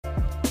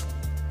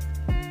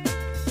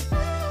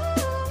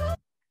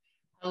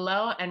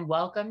Hello and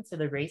welcome to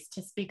the Race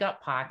to Speak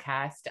Up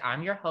podcast.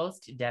 I'm your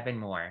host, Devin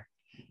Moore.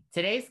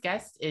 Today's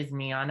guest is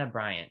Miana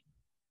Bryant.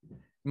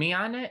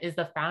 Miana is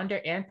the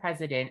founder and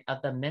president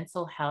of the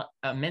Mental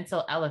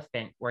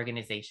Elephant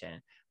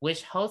organization,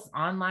 which hosts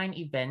online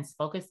events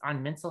focused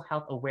on mental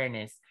health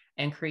awareness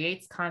and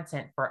creates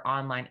content for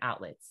online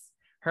outlets.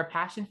 Her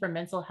passion for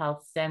mental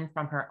health stemmed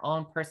from her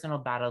own personal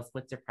battles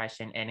with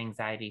depression and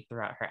anxiety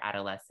throughout her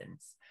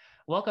adolescence.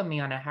 Welcome,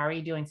 Miana. How are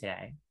you doing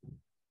today?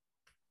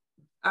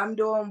 I'm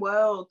doing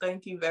well.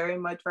 Thank you very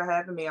much for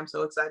having me. I'm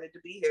so excited to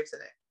be here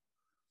today.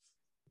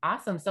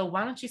 Awesome. So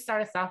why don't you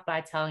start us off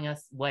by telling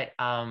us what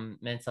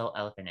Mental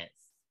Elephant is?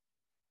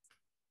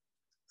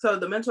 So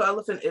the Mental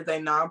Elephant is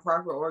a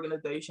nonprofit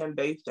organization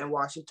based in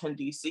Washington,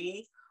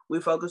 D.C. We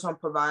focus on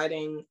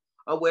providing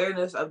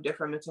awareness of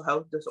different mental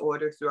health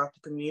disorders throughout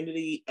the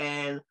community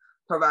and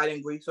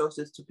providing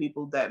resources to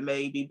people that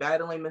may be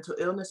battling mental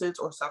illnesses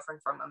or suffering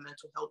from a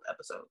mental health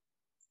episode.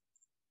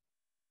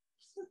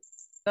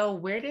 So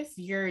where does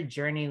your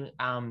journey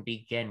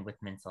begin with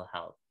mental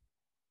health?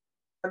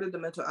 I started the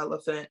Mental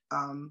Elephant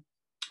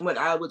when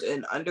I was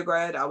in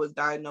undergrad. I was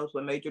diagnosed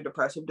with major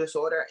depressive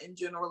disorder and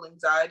general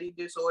anxiety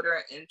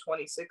disorder in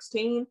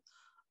 2016.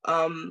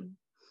 And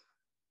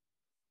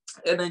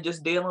then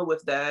just dealing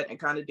with that and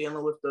kind of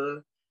dealing with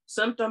the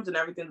symptoms and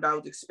everything that I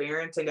was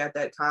experiencing at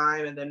that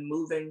time, and then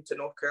moving to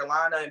North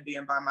Carolina and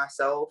being by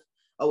myself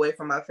away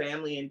from my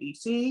family in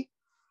DC.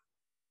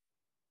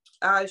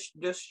 I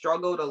just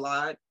struggled a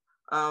lot.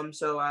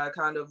 So I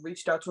kind of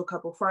reached out to a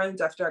couple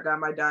friends after I got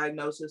my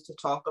diagnosis to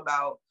talk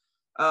about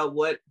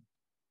what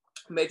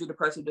major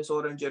depressive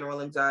disorder and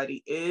general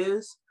anxiety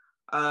is.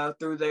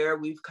 Through there,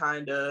 we've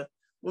kind of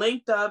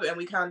linked up and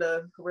we kind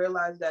of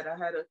realized that I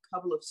had a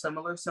couple of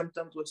similar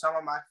symptoms with some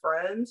of my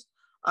friends.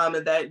 And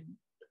that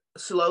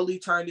slowly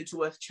turned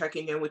into us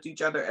checking in with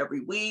each other every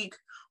week,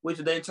 which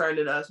then turned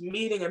into us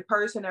meeting in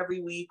person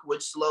every week,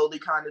 which slowly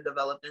kind of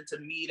developed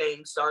into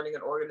meetings, starting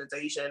an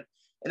organization,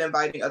 and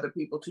inviting other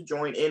people to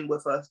join in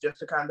with us just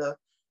to kind of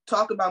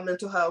talk about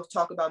mental health,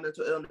 talk about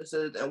mental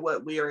illnesses, and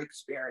what we are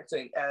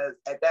experiencing as,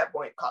 at that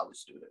point, college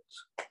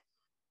students.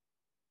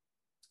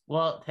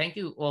 Well, thank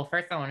you. Well,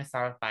 first I want to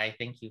start off by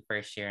thank you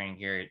for sharing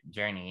your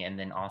journey. And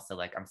then also,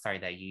 I'm sorry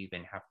that you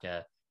even have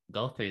to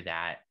go through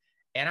that.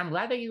 And I'm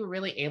glad that you were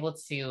really able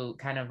to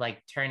kind of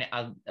turn it,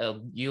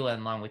 you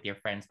along with your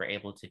friends were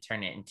able to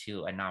turn it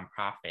into a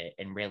nonprofit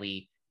and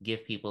really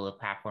give people a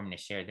platform to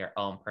share their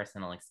own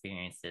personal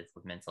experiences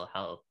with mental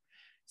health.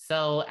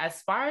 So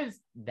as far as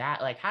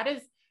that,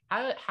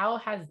 how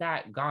has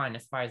that gone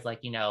as far as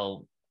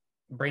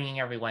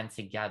bringing everyone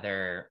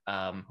together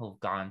who've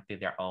gone through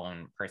their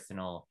own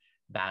personal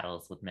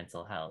battles with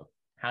mental health?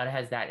 How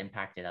has that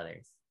impacted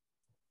others?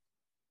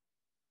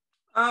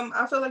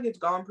 I feel like it's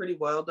gone pretty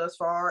well thus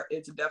far.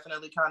 It's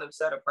definitely kind of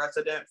set a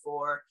precedent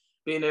for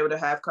being able to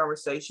have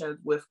conversations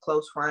with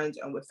close friends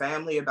and with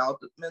family about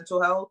the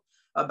mental health,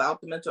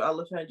 about the Mental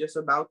Elephant, just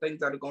about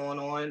things that are going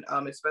on,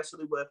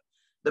 especially with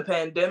the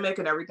pandemic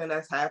and everything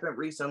that's happened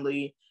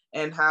recently,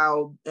 and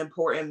how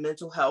important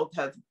mental health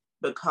has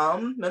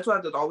become. Mental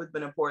health has always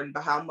been important,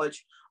 but how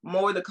much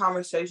more the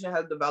conversation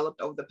has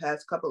developed over the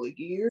past couple of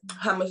years.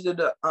 How much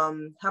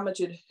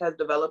it has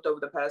developed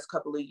over the past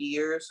couple of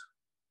years,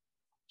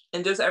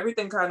 and just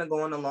everything kind of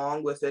going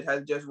along with it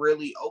has just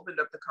really opened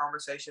up the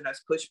conversation, has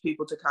pushed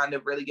people to kind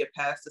of really get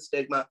past the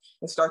stigma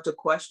and start to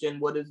question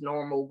what is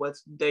normal,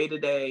 what's day to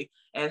day,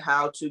 and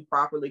how to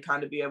properly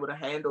kind of be able to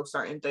handle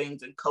certain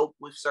things and cope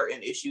with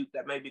certain issues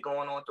that may be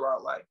going on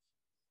throughout life.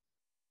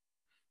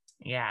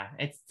 Yeah,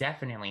 it's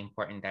definitely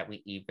important that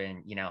we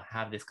even,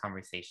 have this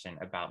conversation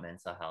about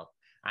mental health.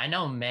 I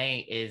know May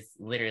is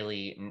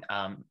literally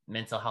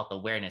Mental Health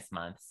Awareness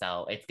Month,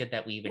 so it's good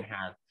that we even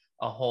have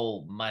a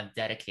whole month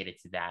dedicated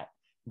to that.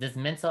 Does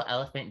Mental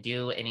Elephant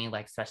do any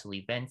special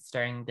events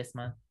during this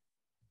month?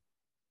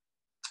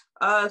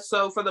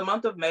 So for the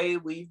month of May,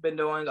 we've been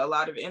doing a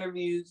lot of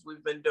interviews.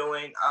 We've been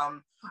doing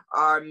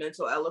our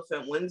Mental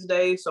Elephant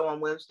Wednesday. So on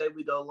Wednesday,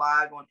 we go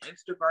live on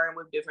Instagram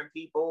with different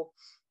people.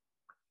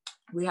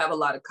 We have a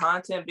lot of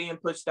content being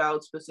pushed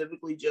out,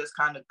 specifically just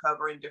kind of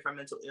covering different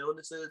mental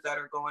illnesses that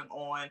are going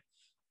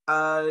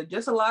on.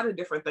 Just a lot of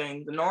different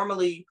things.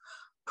 Normally,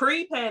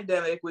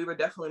 pre-pandemic, we were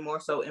definitely more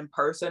so in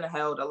person,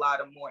 held a lot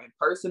of more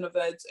in-person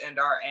events and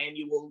our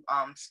annual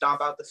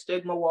Stomp Out the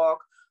Stigma walk.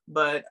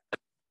 But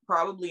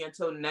probably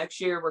until next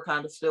year, we're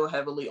kind of still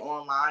heavily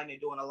online and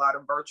doing a lot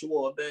of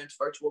virtual events,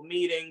 virtual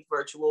meetings,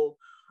 virtual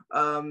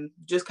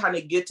just kind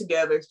of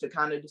get-togethers to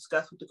kind of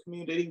discuss with the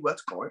community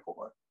what's going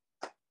on.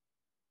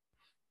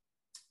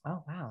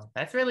 Oh, wow.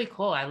 That's really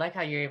cool. I like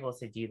how you're able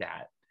to do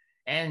that.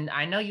 And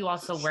I know you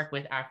also work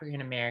with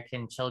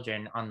African-American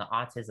children on the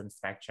autism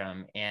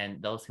spectrum and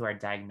those who are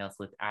diagnosed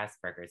with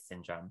Asperger's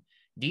syndrome.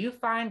 Do you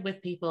find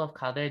with people of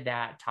color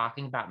that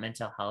talking about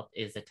mental health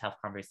is a tough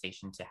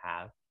conversation to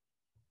have?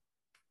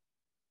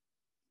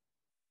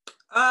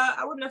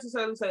 I wouldn't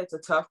necessarily say it's a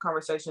tough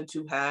conversation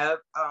to have,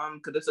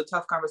 because it's a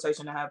tough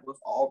conversation to have with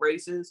all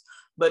races,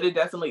 but it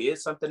definitely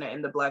is something that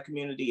in the Black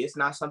community is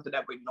not something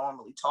that we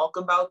normally talk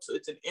about. So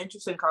it's an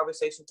interesting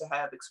conversation to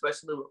have,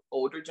 especially with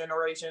older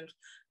generations,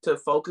 to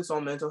focus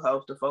on mental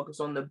health, to focus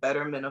on the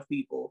betterment of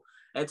people,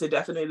 and to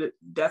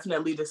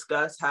definitely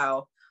discuss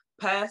how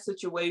past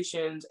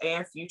situations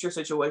and future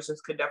situations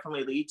could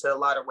definitely lead to a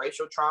lot of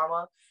racial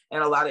trauma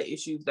and a lot of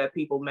issues that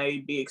people may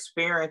be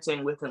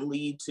experiencing with and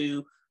lead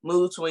to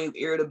mood swings,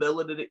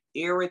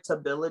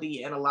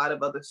 irritability, and a lot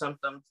of other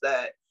symptoms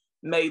that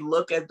may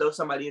look as though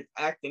somebody is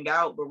acting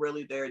out, but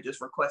really they're just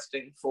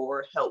requesting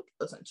for help,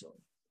 essentially.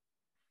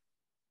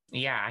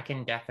 Yeah, I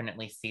can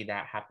definitely see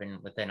that happen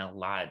within a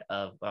lot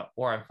of,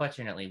 or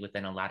unfortunately,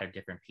 within a lot of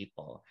different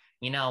people.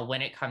 You know,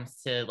 when it comes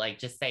to like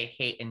just say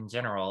hate in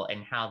general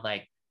and how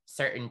like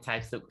certain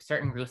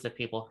groups of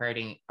people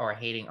hurting or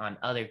hating on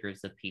other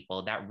groups of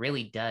people, that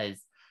really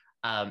does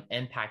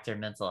impact their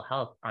mental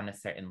health on a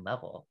certain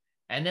level.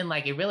 And then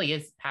like it really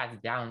is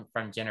passed down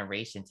from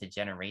generation to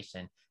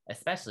generation,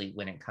 especially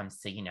when it comes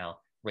to, you know,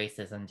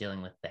 racism,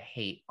 dealing with the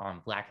hate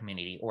on Black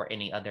community or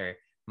any other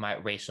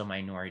racial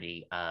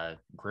minority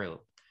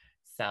group.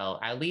 So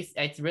at least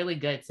it's really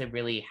good to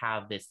really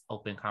have this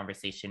open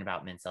conversation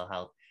about mental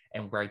health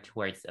and work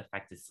towards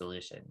effective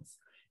solutions.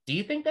 Do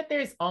you think that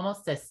there's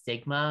almost a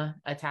stigma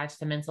attached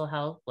to mental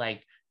health?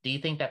 Like, do you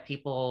think that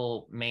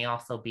people may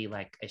also be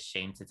like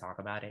ashamed to talk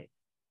about it?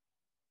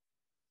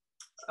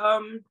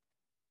 Um,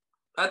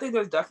 I think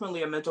there's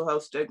definitely a mental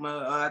health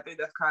stigma. I think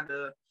that's kind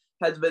of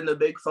has been the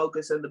big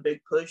focus and the big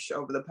push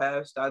over the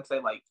past, I'd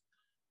say, like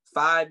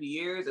 5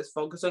 years is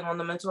focusing on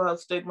the mental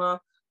health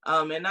stigma,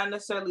 and not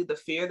necessarily the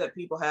fear that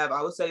people have.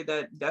 I would say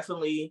that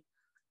definitely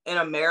in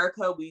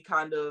America, we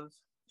kind of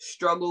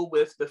struggle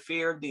with the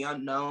fear of the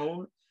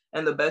unknown,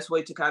 and the best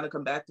way to kind of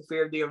combat the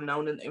fear of the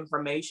unknown and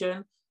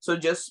information. So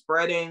just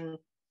spreading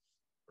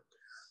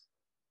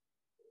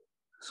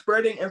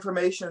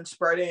information,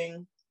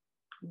 spreading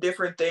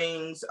different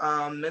things,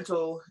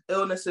 mental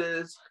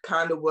illnesses,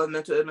 kind of what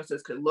mental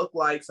illnesses could look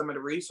like, some of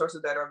the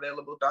resources that are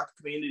available throughout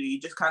the community,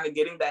 just kind of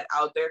getting that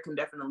out there can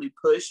definitely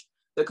push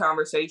the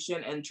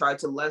conversation and try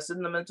to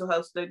lessen the mental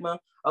health stigma,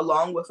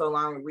 along with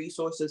allowing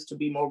resources to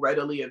be more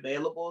readily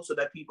available so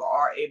that people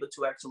are able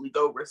to actually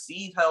go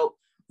receive help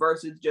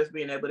versus just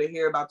being able to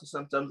hear about the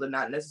symptoms and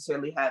not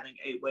necessarily having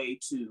a way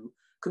to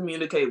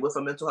communicate with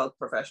a mental health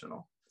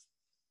professional.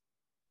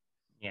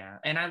 Yeah.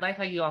 And I like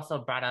how you also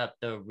brought up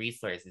the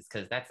resources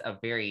because that's a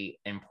very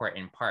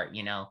important part,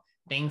 you know,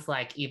 things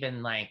like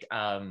even like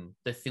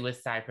the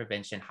suicide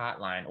prevention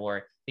hotline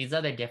or these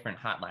other different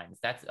hotlines.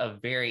 That's a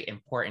very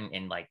important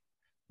and like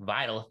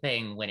vital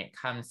thing when it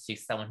comes to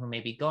someone who may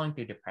be going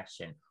through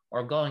depression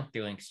or going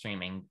through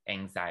extreme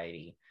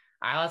anxiety.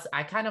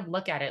 I kind of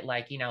look at it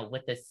like, you know,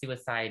 with the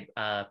suicide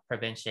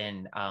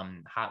prevention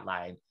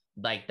hotline,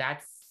 like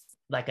that's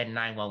like a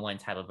 911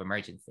 type of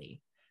emergency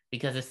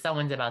because if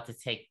someone's about to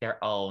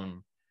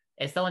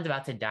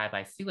die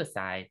by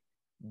suicide,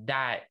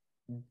 that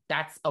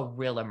that's a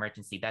real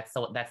emergency. That's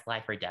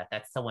life or death.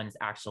 That's someone's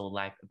actual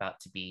life about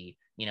to be,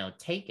 you know,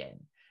 taken.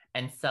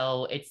 And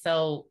so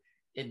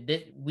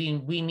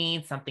we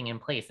need something in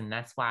place, and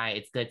that's why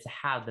it's good to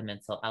have the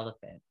mental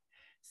elephant.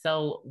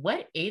 So,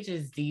 what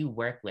ages do you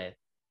work with?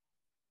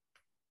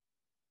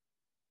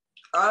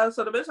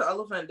 So the mental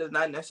elephant does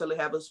not necessarily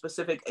have a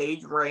specific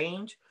age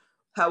range.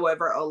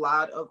 However, a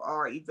lot of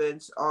our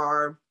events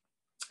are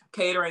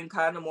catering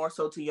kind of more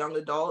so to young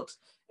adults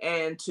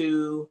and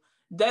to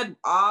that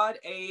odd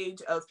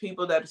age of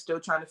people that are still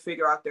trying to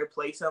figure out their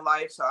place in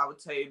life. So I would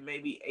say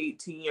maybe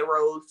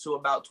 18-year-olds to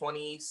about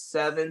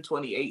 27,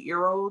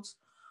 28-year-olds.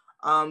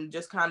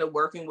 Just kind of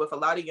working with a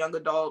lot of young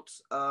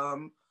adults,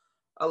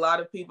 a lot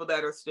of people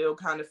that are still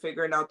kind of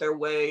figuring out their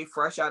way,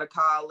 fresh out of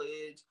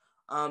college,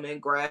 in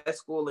grad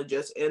school, and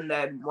just in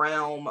that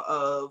realm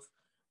of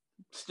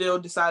still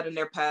deciding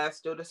their path,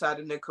 still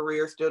deciding their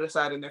career, still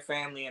deciding their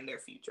family and their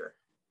future.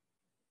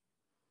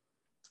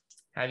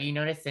 Have you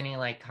noticed any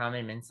like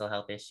common mental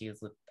health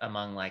issues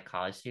among like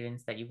college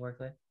students that you've worked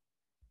with?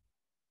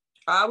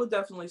 I would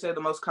definitely say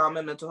the most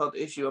common mental health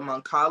issue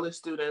among college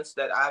students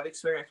that I've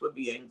experienced would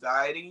be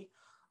anxiety.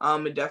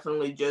 And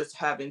definitely just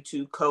having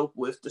to cope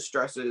with the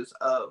stresses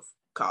of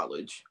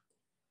college.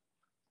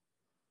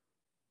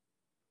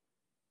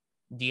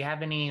 Do you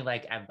have any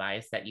like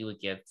advice that you would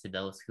give to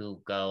those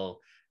who go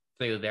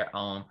through their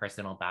own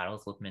personal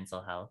battles with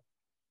mental health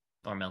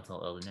or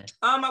mental illness?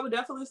 I would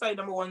definitely say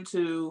number one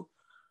to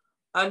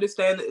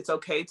understand that it's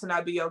okay to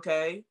not be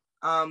okay.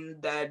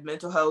 That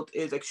mental health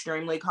is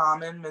extremely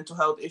common. Mental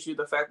health issues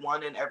affect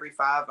 1 in every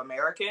 5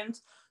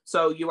 Americans.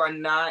 So you are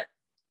not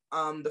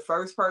the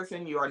first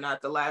person, you are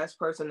not the last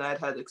person that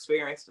has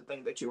experienced the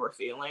thing that you are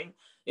feeling.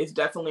 It's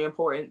definitely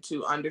important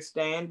to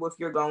understand what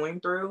you're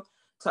going through,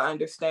 to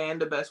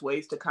understand the best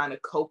ways to kind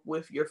of cope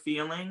with your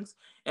feelings,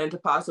 and to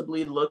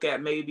possibly look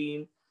at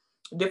maybe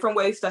different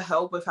ways to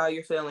help with how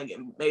you're feeling.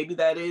 And maybe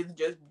that is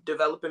just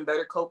developing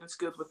better coping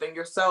skills within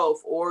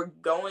yourself or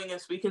going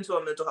and speaking to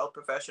a mental health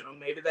professional.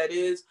 Maybe that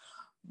is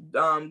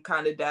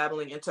kind of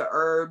dabbling into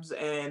herbs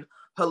and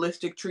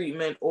holistic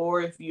treatment,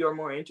 or if you're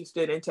more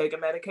interested in taking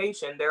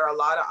medication, there are a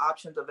lot of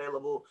options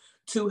available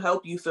to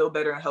help you feel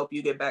better and help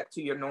you get back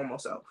to your normal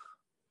self.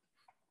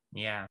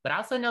 Yeah. But I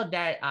also know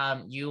that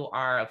you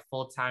are a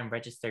full-time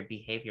registered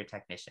behavior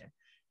technician.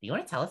 Do you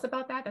want to tell us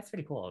about that? That's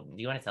pretty cool.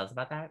 Do you want to tell us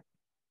about that?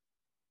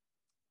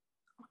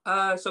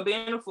 So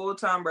being a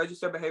full-time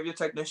registered behavior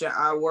technician,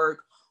 I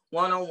work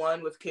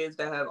one-on-one with kids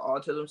that have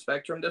autism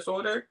spectrum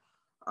disorder,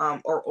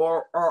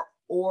 or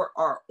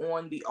are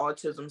on the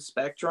autism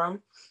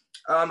spectrum.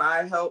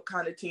 I help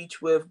kind of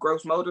teach with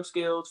gross motor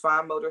skills,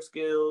 fine motor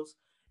skills,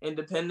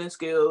 independent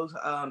skills,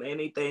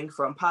 anything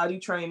from potty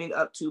training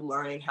up to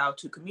learning how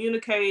to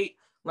communicate,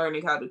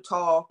 learning how to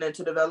talk, and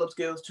to develop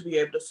skills to be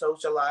able to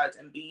socialize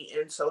and be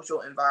in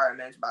social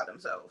environments by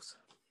themselves.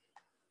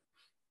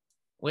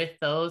 With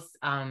those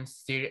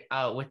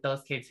with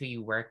those kids who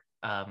you work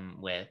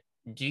with,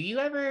 do you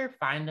ever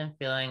find them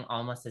feeling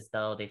almost as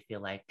though they feel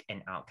like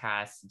an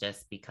outcast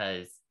just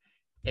because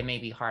it may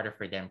be harder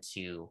for them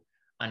to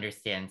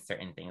understand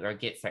certain things or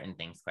get certain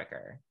things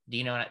quicker? Do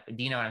you know what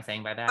I'm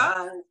saying by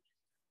that?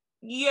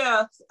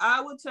 Yes,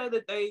 I would say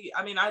that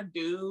I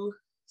do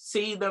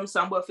see them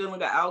somewhat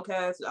feeling an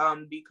outcast,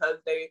 because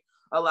they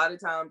a lot of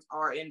times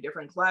are in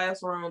different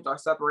classrooms, are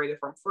separated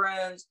from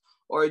friends,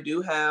 or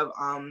do have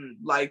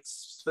like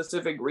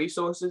specific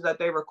resources that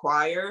they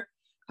require.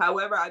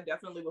 However, I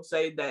definitely will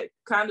say that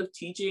kind of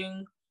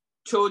teaching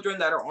children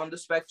that are on the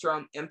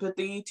spectrum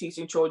empathy,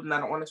 teaching children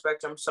that are on the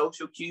spectrum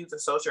social cues and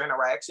social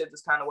interactions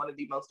is kind of one of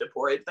the most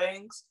important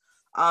things,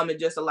 and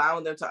just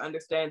allowing them to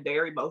understand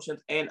their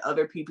emotions and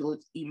other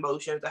people's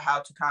emotions and how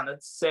to kind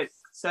of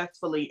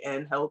successfully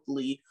and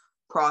healthily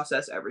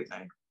process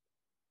everything.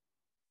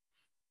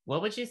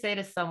 What would you say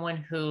to someone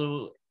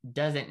who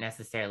doesn't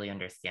necessarily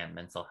understand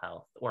mental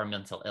health or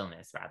mental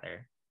illness,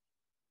 rather?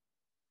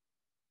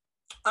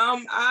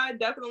 I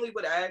definitely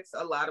would ask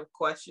a lot of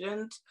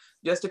questions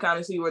just to kind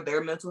of see where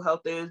their mental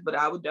health is, but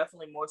I would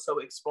definitely more so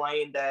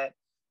explain that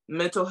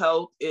mental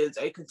health is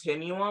a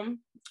continuum.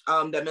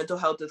 That mental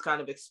health is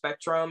kind of a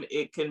spectrum.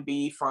 It can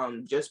be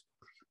from just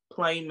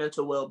plain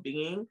mental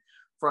well-being,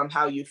 from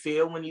how you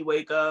feel when you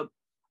wake up,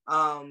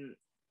 um,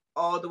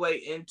 all the way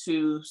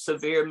into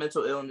severe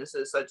mental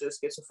illnesses such as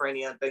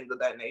schizophrenia and things of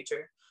that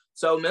nature.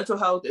 So mental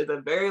health is a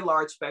very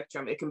large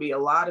spectrum. It can be a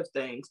lot of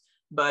things,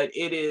 but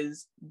it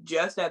is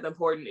just as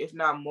important, if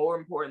not more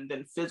important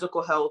than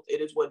physical health.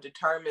 It is what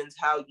determines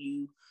how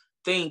you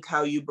think,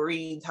 how you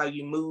breathe, how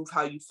you move,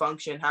 how you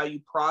function, how you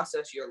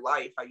process your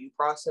life, how you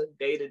process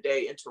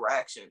day-to-day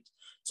interactions.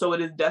 So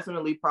it is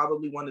definitely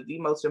probably one of the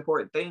most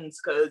important things,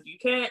 because you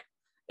can't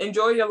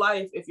enjoy your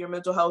life if your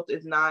mental health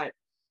is not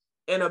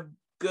in a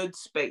good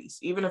space.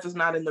 Even if it's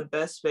not in the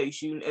best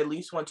space, you at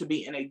least want to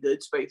be in a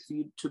good space for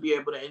you to be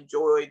able to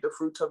enjoy the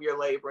fruits of your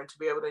labor and to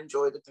be able to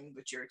enjoy the things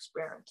that you're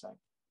experiencing.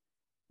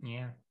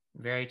 Yeah,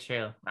 very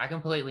true. I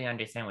completely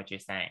understand what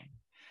you're saying.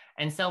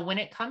 And so when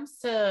it comes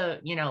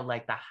to,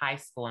 like the high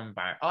school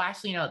environment, oh,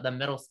 actually, the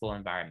middle school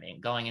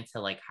environment going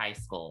into like high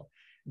school,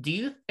 do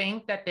you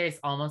think that there's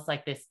almost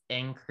like this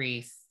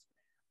increase,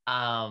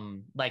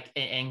 like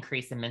an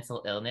increase in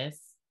mental illness?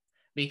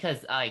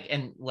 Because like,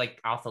 and like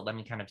also let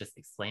me kind of just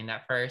explain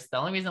that first. The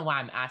only reason why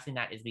I'm asking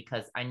that is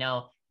because I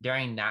know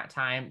during that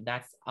time,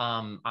 that's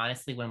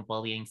honestly when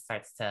bullying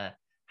starts to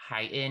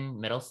heighten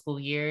middle school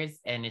years.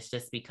 And it's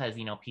just because,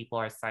 people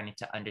are starting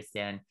to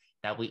understand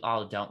that we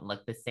all don't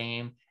look the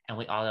same and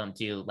we all don't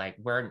do like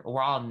we're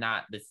all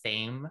not the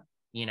same,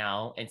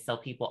 and so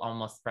people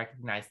almost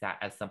recognize that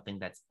as something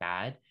that's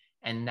bad.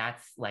 And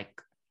that's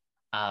like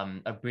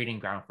a breeding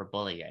ground for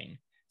bullying.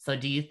 So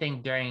do you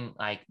think during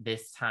like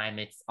this time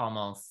it's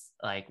almost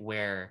like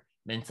where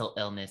mental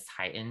illness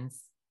heightens?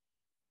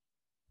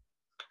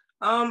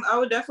 I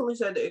would definitely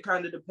say that it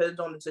kind of depends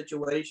on the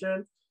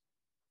situation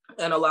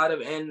and a lot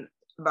of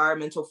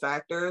environmental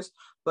factors.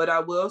 But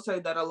I will say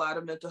that a lot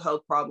of mental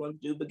health problems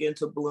do begin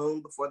to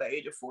bloom before the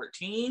age of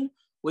 14,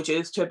 which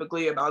is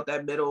typically about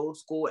that middle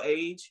school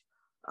age.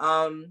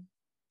 Um,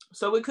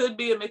 so it could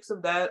be a mix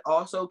of that.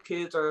 Also,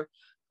 kids are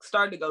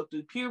starting to go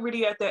through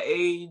puberty at that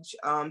age,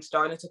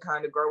 starting to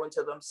kind of grow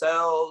into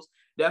themselves,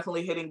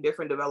 definitely hitting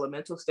different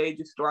developmental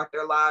stages throughout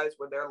their lives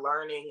where they're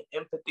learning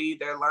empathy,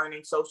 they're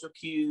learning social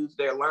cues,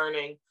 they're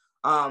learning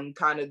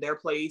kind of their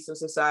place in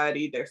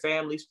society, their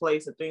family's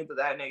place, and things of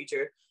that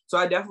nature. So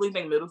I definitely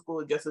think middle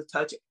school is just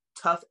a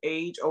tough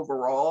age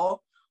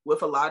overall,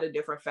 with a lot of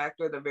different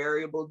factors, the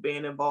variables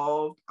being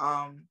involved.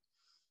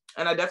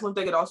 And I definitely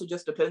think it also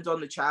just depends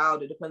on the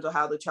child. It depends on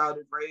how the child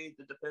is raised.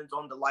 It depends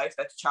on the life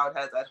that the child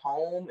has at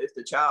home. If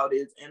the child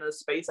is in a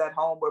space at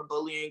home where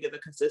bullying is a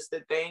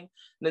consistent thing,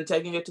 then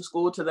taking it to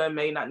school to them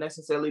may not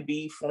necessarily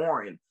be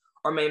foreign,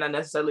 or may not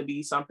necessarily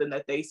be something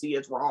that they see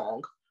as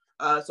wrong.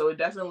 So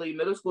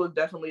middle school is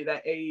definitely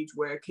that age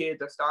where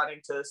kids are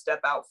starting to step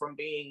out from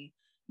being,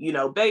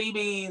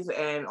 babies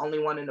and only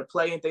wanting to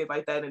play and things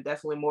like that, and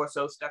definitely more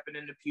so stepping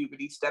into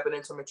puberty, stepping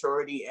into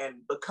maturity, and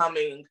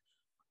becoming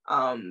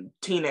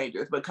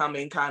teenagers,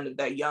 becoming kind of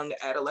that young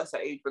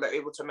adolescent age where they're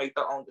able to make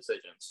their own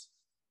decisions.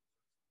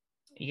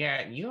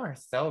 Yeah, you are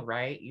so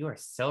right. You are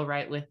so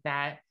right with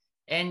that.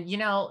 And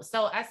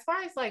so as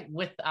far as like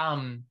with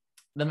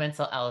the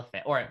mental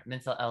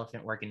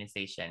elephant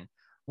organization,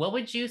 what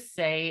would you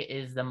say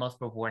is the most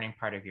rewarding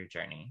part of your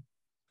journey?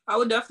 I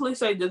would definitely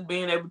say just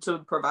being able to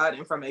provide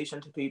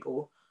information to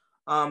people,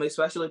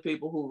 especially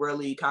people who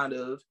really kind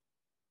of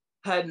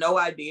had no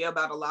idea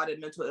about a lot of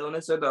mental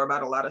illnesses or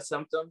about a lot of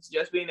symptoms.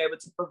 Just being able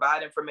to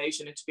provide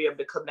information and to be able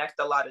to connect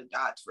a lot of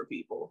dots for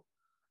people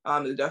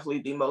is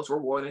definitely the most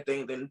rewarding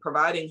thing. Then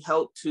providing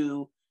help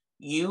to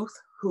youth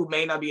who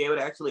may not be able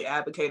to actually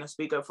advocate and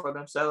speak up for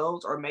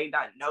themselves or may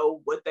not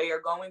know what they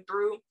are going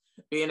through,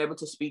 being able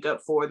to speak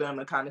up for them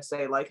and kind of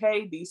say like,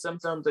 hey, these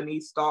symptoms and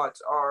these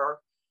thoughts are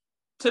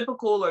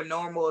typical or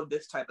normal of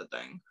this type of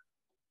thing.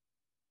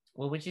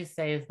 What would you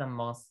say is the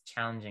most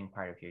challenging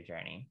part of your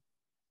journey?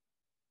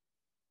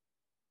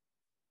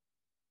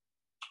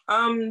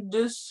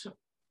 Just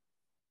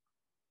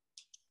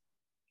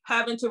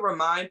having to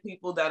remind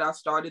people that I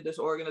started this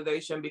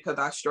organization because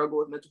I struggle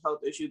with mental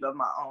health issues of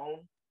my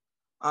own.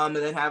 And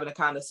then having to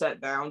kind of set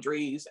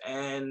boundaries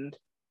and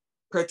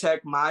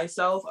protect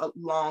myself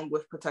along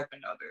with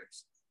protecting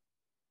others.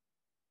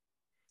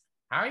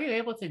 How are you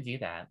able to do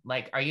that?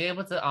 Like, are you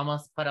able to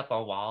almost put up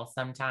a wall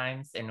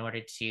sometimes in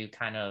order to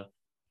kind of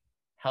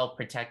help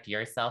protect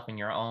yourself and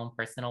your own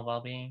personal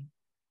well-being?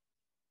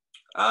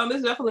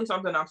 It's definitely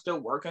something I'm still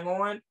working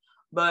on,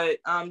 but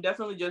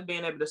definitely just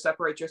being able to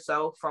separate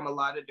yourself from a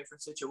lot of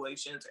different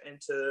situations and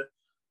to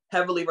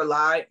heavily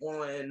rely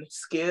on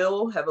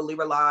skill, heavily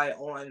rely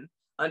on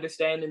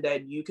understanding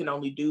that you can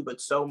only do but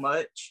so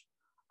much.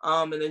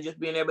 And then just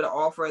being able to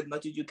offer as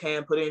much as you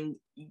can, putting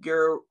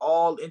your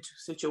all into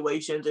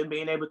situations and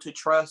being able to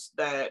trust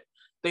that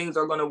things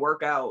are going to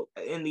work out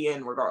in the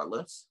end,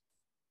 regardless.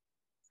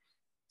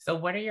 So,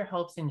 what are your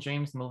hopes and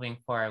dreams moving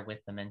forward with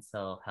the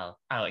mental health?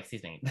 Oh,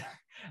 excuse me,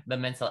 the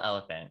mental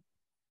elephant.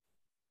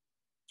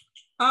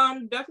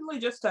 Definitely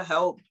just to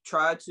help,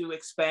 try to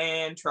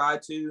expand, try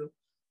to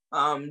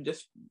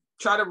just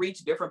try to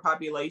reach different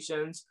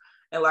populations.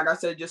 And like I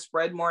said, just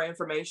spread more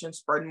information,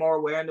 spread more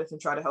awareness, and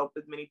try to help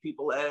as many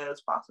people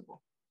as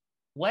possible.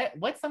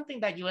 What's something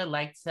that you would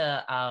like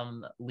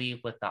to leave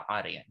with the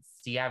audience?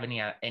 Do you have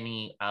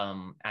any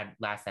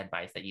last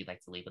advice that you'd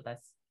like to leave with us?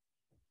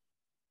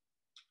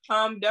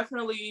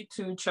 Definitely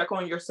to check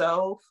on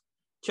yourself,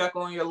 check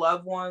on your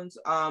loved ones.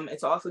 And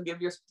to also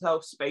give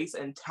yourself space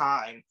and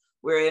time.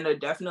 We're in a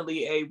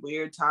definitely a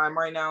weird time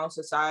right now in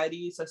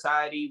society.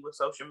 Society with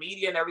social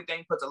media and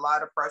everything puts a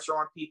lot of pressure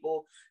on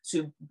people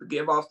to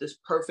give off this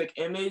perfect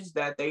image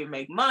that they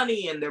make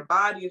money and their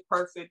body is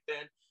perfect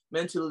and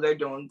mentally they're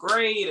doing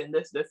great and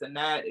this, and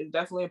that. It's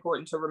definitely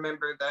important to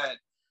remember that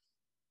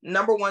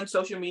number one,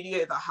 social media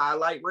is a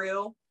highlight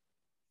reel.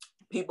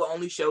 People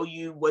only show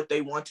you what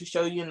they want to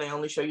show you and they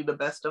only show you the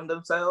best of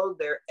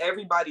themselves.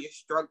 Everybody is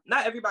struggling.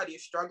 Not everybody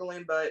is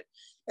struggling, but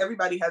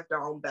everybody has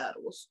their own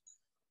battles.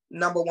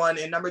 Number one.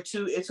 And number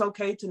two, it's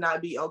okay to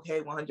not be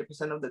okay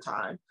 100% of the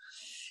time.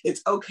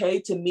 It's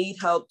okay to need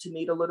help, to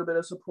need a little bit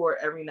of support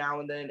every now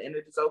and then. And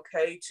it is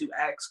okay to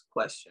ask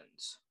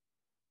questions.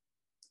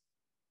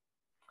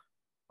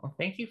 Well,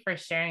 thank you for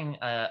sharing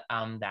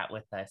that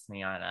with us,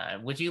 Miana.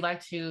 Would you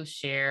like to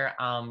share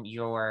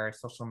your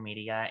social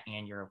media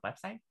and your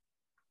website?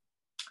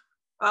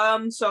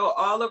 So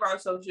all of our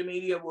social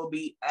media will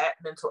be at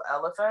Mental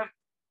Elephant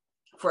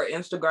for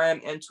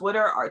Instagram and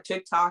Twitter. Our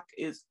TikTok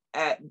is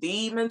at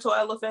The Mental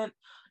Elephant.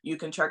 You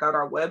can check out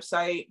our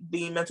website,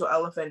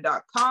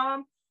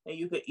 thementalelephant.com, and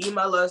you can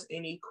email us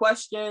any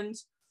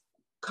questions,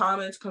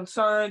 comments,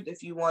 concerns.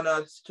 If you want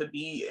us to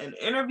be in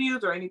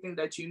interviews or anything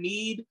that you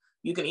need,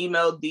 you can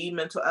email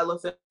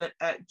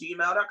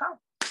thementalelephant@gmail.com.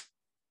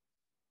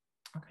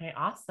 Okay,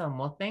 awesome.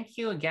 Well, thank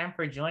you again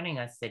for joining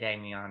us today,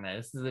 Miana.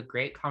 This is a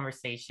great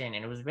conversation,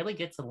 and it was really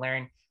good to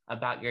learn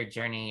about your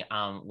journey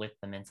with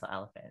the mental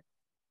elephant.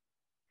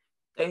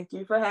 Thank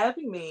you for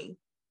having me.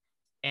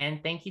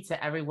 And thank you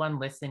to everyone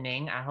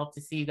listening. I hope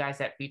to see you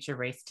guys at future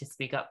Race to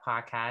Speak Up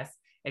podcast.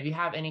 If you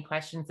have any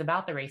questions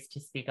about the Race to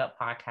Speak Up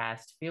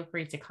podcast, feel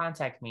free to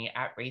contact me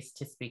at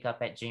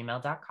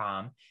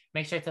racetospeakup@gmail.com.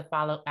 Make sure to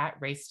follow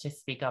at Race to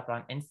Speak Up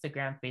on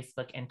Instagram,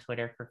 Facebook, and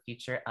Twitter for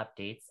future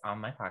updates on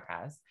my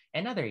podcast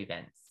and other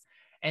events.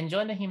 And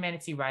join the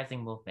Humanity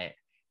Rising movement.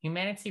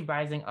 Humanity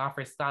Rising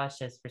offers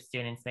scholarships for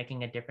students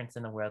making a difference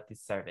in the world through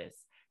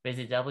service.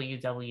 Visit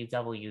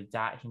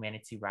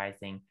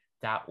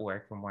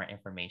www.humanityrising.org for more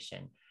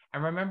information.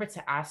 And remember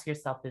to ask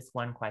yourself this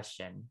one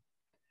question: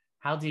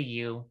 how do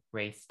you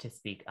race to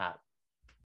speak up?